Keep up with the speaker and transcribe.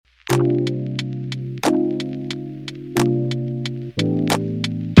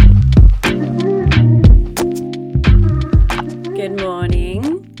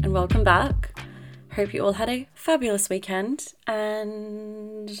welcome back. Hope you all had a fabulous weekend,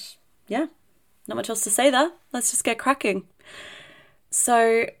 and yeah, not much else to say there. Let's just get cracking.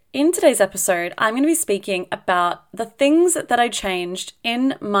 So in today's episode, I'm going to be speaking about the things that I changed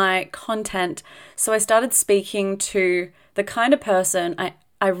in my content. So I started speaking to the kind of person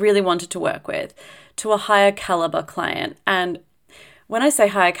I really wanted to work with, to a higher caliber client. And when I say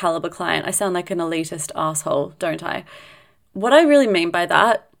higher caliber client, I sound like an elitist asshole, don't I? What I really mean by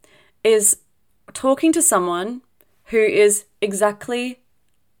that is talking to someone who is exactly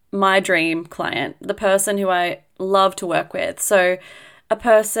my dream client, the person who I love to work with. So a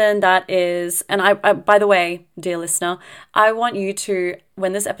person that is, and I by the way, dear listener, I want you to,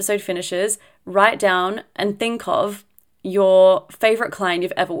 when this episode finishes, write down and think of your favorite client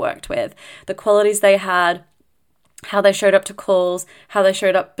you've ever worked with, the qualities they had, how they showed up to calls, how they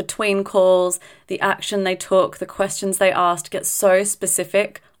showed up between calls, the action they took, the questions they asked. Get so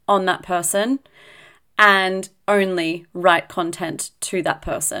specific on that person and only write content to that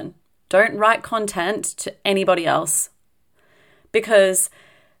person. Don't write content to anybody else, because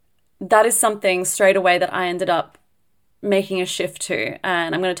that is something straight away that I ended up making a shift to,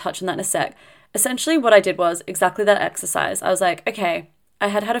 and I'm going to touch on that in a sec. Essentially what I did was exactly that exercise. I was like, okay, I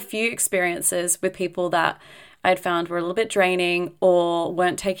had a few experiences with people that I'd found were a little bit draining or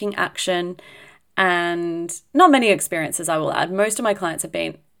weren't taking action, and not many experiences, I will add. Most of my clients have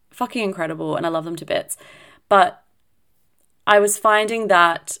been fucking incredible and I love them to bits. But I was finding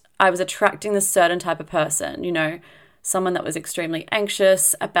that I was attracting this certain type of person, you know, someone that was extremely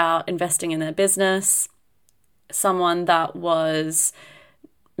anxious about investing in their business, someone that was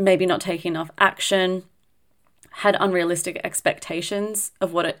maybe not taking enough action, had unrealistic expectations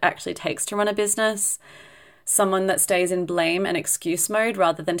of what it actually takes to run a business, someone that stays in blame and excuse mode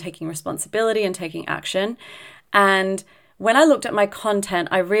rather than taking responsibility and taking action. And when I looked at my content,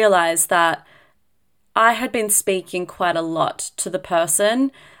 I realized that I had been speaking quite a lot to the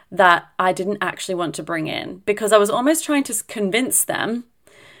person that I didn't actually want to bring in, because I was almost trying to convince them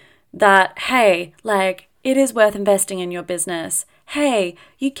that, hey, like, it is worth investing in your business. Hey,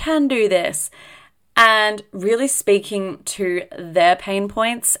 you can do this. And really speaking to their pain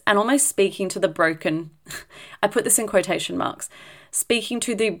points and almost speaking to the broken, I put this in quotation marks, speaking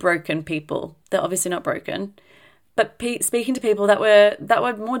to the broken people. They're obviously not broken, but speaking to people that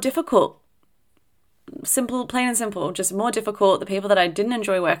were more difficult. Simple, plain and simple, just more difficult, the people that I didn't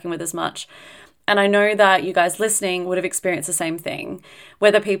enjoy working with as much. And I know that you guys listening would have experienced the same thing.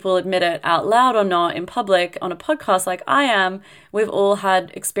 Whether people admit it out loud or not in public on a podcast like I am, we've all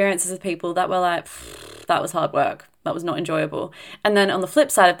had experiences with people that were like, that was hard work. That was not enjoyable. And then on the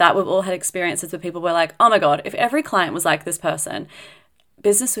flip side of that, we've all had experiences with people where like, oh my God, if every client was like this person,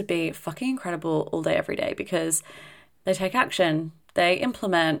 business would be fucking incredible all day, every day, because they take action, they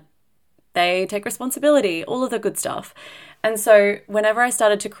implement, they take responsibility, all of the good stuff. And so whenever I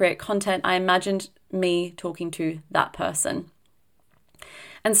started to create content, I imagined me talking to that person.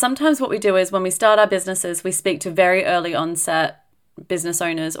 And sometimes what we do is when we start our businesses, we speak to very early onset business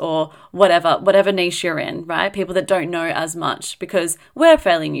owners or whatever niche you're in, right? People that don't know as much, because we're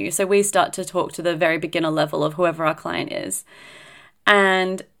fairly new. So we start to talk to the very beginner level of whoever our client is.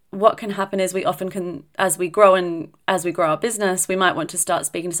 And what can happen is we often can, as we grow our business, we might want to start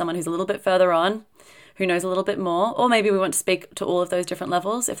speaking to someone who's a little bit further on, who knows a little bit more, or maybe we want to speak to all of those different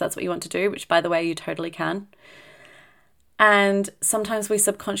levels if that's what you want to do, which, by the way, you totally can. And sometimes we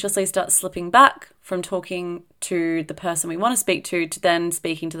subconsciously start slipping back from talking to the person we want to speak to then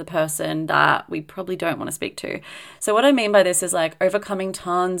speaking to the person that we probably don't want to speak to. So what I mean by this is like overcoming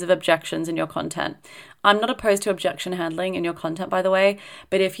tons of objections in your content. I'm not opposed to objection handling in your content, by the way,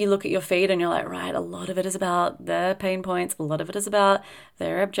 but if you look at your feed and you're like, right, a lot of it is about their pain points, a lot of it is about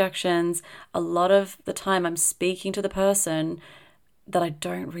their objections, a lot of the time I'm speaking to the person that I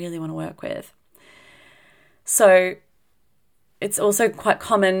don't really want to work with. So it's also quite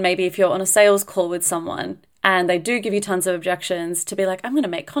common, maybe if you're on a sales call with someone and they do give you tons of objections, to be like, I'm going to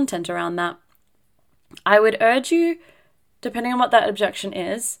make content around that. I would urge you, depending on what that objection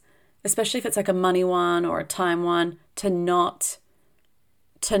is, especially if it's like a money one or a time one, to not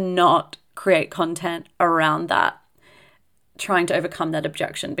create content around that, trying to overcome that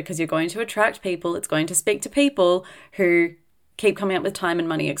objection, because you're going to attract people. It's going to speak to people who keep coming up with time and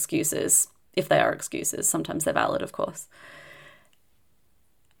money excuses, if they are excuses. Sometimes they're valid, of course.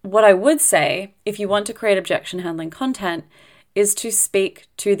 What I would say, if you want to create objection handling content, is to speak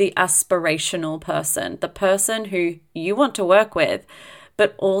to the aspirational person, the person who you want to work with,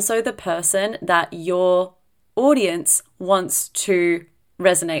 but also the person that your audience wants to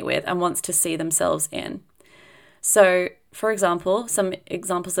resonate with and wants to see themselves in. So for example, some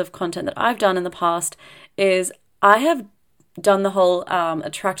examples of content that I've done in the past is I have done the whole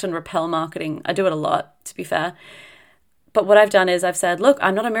attract and repel marketing. I do it a lot, to be fair. But what I've done is I've said, look,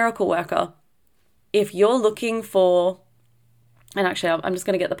 I'm not a miracle worker. If you're looking for, and actually I'm just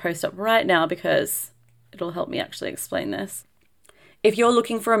going to get the post up right now because it'll help me actually explain this. If you're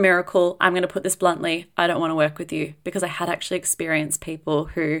looking for a miracle, I'm going to put this bluntly, I don't want to work with you, because I had actually experienced people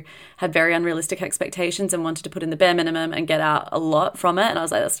who had very unrealistic expectations and wanted to put in the bare minimum and get out a lot from it. And I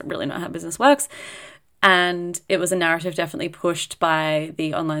was like, that's really not how business works. And it was a narrative definitely pushed by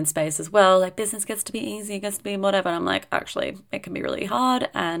the online space as well. Like, business gets to be easy, it gets to be whatever. And I'm like, actually, it can be really hard,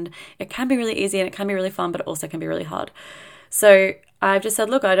 and it can be really easy, and it can be really fun, but it also can be really hard. So I've just said,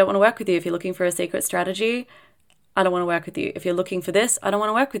 look, I don't want to work with you. If you're looking for a secret strategy, I don't want to work with you. If you're looking for this, I don't want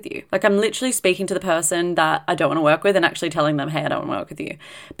to work with you. Like, I'm literally speaking to the person that I don't want to work with and actually telling them, hey, I don't want to work with you.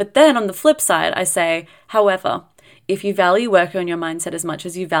 But then on the flip side, I say, however, if you value working on your mindset as much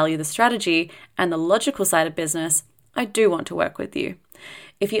as you value the strategy and the logical side of business, I do want to work with you.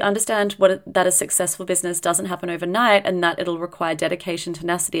 If you understand that a successful business doesn't happen overnight and that it'll require dedication,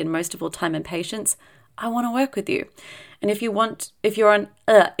 tenacity, and most of all time and patience, I want to work with you. And if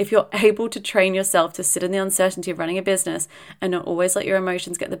you're able to train yourself to sit in the uncertainty of running a business and not always let your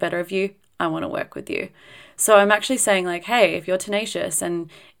emotions get the better of you, I want to work with you. So I'm actually saying, like, hey, if you're tenacious and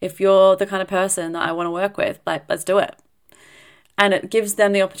if you're the kind of person that I want to work with, like, let's do it. And it gives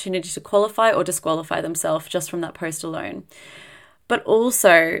them the opportunity to qualify or disqualify themselves just from that post alone. But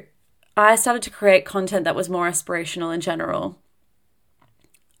also, I started to create content that was more aspirational in general.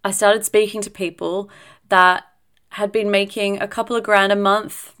 I started speaking to people that had been making a couple of grand a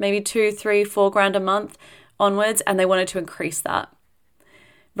month, maybe 2, 3, 4 grand a month onwards, and they wanted to increase that,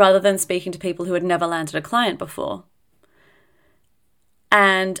 rather than speaking to people who had never landed a client before.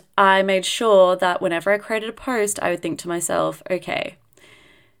 And I made sure that whenever I created a post, I would think to myself, okay,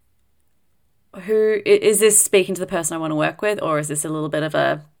 who is this speaking to the person I want to work with, or is this a little bit of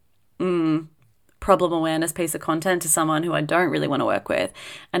a problem awareness piece of content to someone who I don't really want to work with?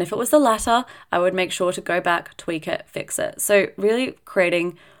 And if it was the latter, I would make sure to go back, tweak it, fix it. So really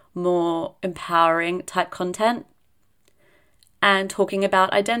creating more empowering type content and talking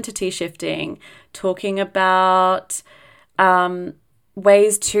about identity shifting, talking about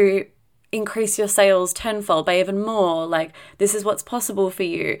ways to increase your sales tenfold by even more, like, this is what's possible for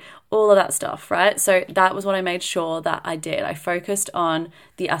you, all of that stuff, right? So that was what I made sure that I did. I focused on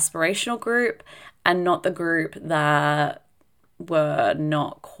the aspirational group and not the group that were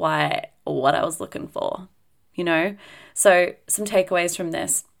not quite what I was looking for, you know? So some takeaways from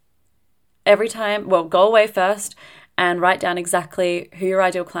this. Every time, go away first and write down exactly who your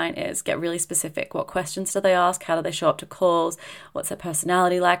ideal client is. Get really specific. What questions do they ask? How do they show up to calls? What's their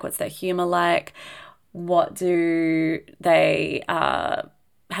personality like? What's their humor like? What do they, how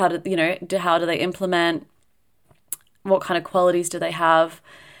do they implement? What kind of qualities do they have?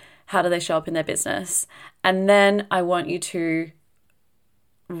 How do they show up in their business? And then I want you to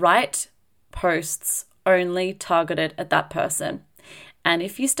write posts only targeted at that person. And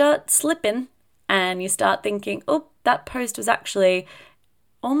if you start slipping and you start thinking, oh, that post was actually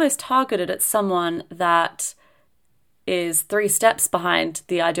almost targeted at someone that is 3 steps behind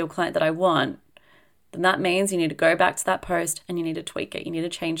the ideal client that I want, then that means you need to go back to that post and you need to tweak it. You need to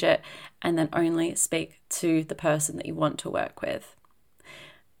change it and then only speak to the person that you want to work with.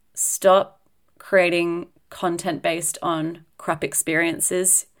 Stop creating content based on crap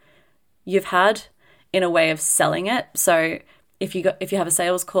experiences you've had in a way of selling it. So if you have a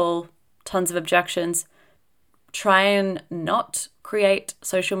sales call, tons of objections, try and not create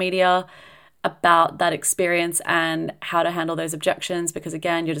social media about that experience and how to handle those objections, because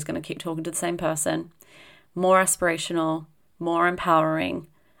again, you're just going to keep talking to the same person. More aspirational, more empowering.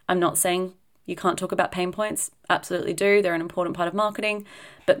 I'm not saying you can't talk about pain points. Absolutely do. They're an important part of marketing,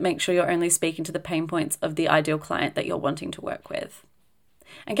 but make sure you're only speaking to the pain points of the ideal client that you're wanting to work with.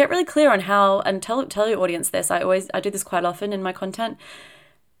 And get really clear on how, and tell your audience this. I do this quite often in my content.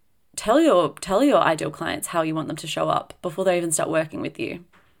 Tell your ideal clients how you want them to show up before they even start working with you.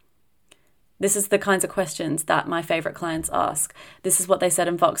 This is the kinds of questions that my favorite clients ask. This is what they said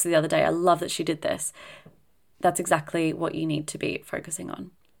in Vox the other day. I love that she did this. That's exactly what you need to be focusing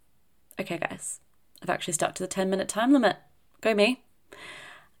on. Okay, guys, I've actually stuck to the 10-minute time limit. Go me.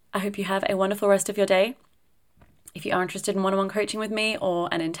 I hope you have a wonderful rest of your day. If you are interested in one-on-one coaching with me or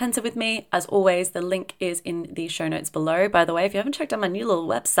an intensive with me, as always, the link is in the show notes below. By the way, if you haven't checked out my new little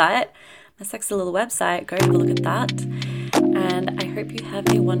website, my sexy little website, go have a look at that. And I hope you have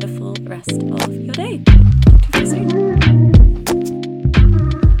a wonderful rest of your day.